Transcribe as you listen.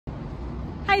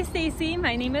Hi Stacy,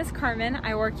 my name is Carmen.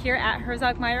 I work here at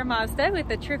Herzog-Meyer Mazda with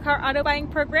the True Car Auto Buying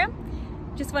Program.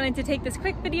 Just wanted to take this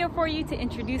quick video for you to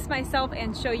introduce myself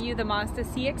and show you the Mazda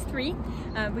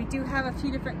CX-3. We do have a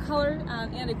few different color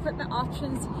and equipment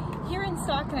options here in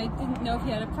stock, and I didn't know if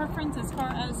you had a preference as far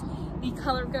as the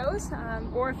color goes,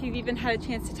 or if you've even had a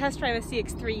chance to test drive a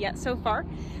CX-3 yet so far.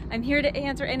 I'm here to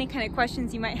answer any kind of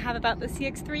questions you might have about the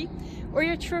CX-3 or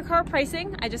your True Car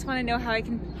pricing. I just want to know how I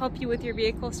can help you with your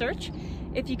vehicle search.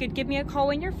 If you could give me a call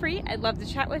when you're free, I'd love to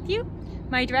chat with you.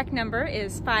 My direct number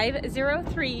is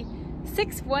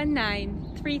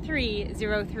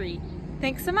 503-619-3303.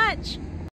 Thanks so much.